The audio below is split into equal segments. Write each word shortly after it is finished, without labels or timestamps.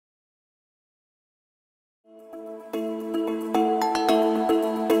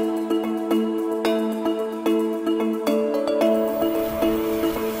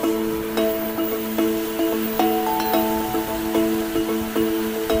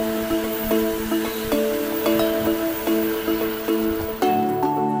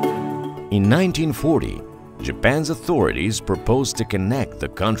In 1940, Japan's authorities proposed to connect the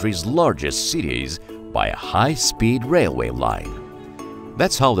country's largest cities by a high-speed railway line.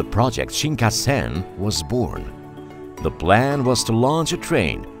 That's how the project Shinkansen was born. The plan was to launch a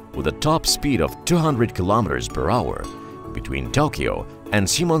train with a top speed of 200 kilometers per hour between Tokyo and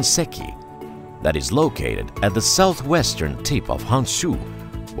Shimonoseki, that is located at the southwestern tip of Honshu,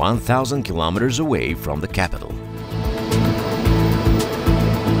 1,000 kilometers away from the capital.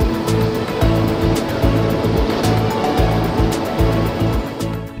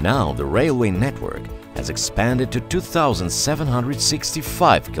 Now the railway network has expanded to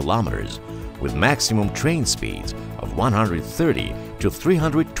 2,765 kilometers with maximum train speeds of 130 to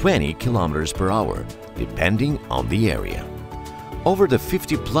 320 kilometers per hour, depending on the area. Over the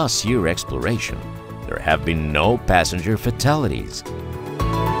 50-plus year exploration, there have been no passenger fatalities.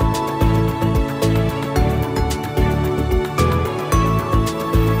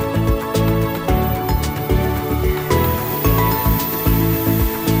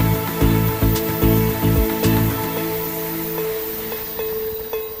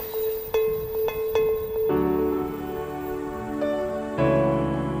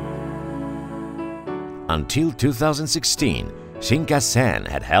 Until 2016, Shinkansen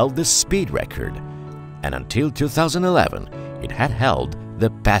had held the speed record, and until 2011, it had held the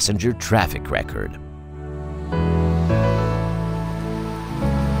passenger traffic record.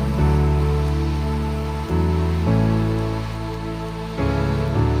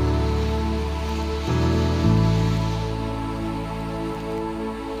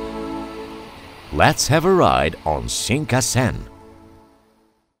 Let's have a ride on Shinkansen.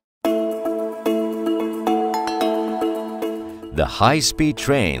 The high-speed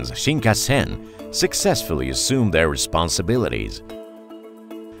trains Shinkansen successfully assume their responsibilities.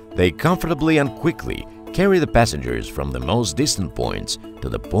 They comfortably and quickly carry the passengers from the most distant points to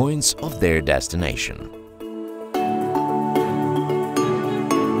the points of their destination.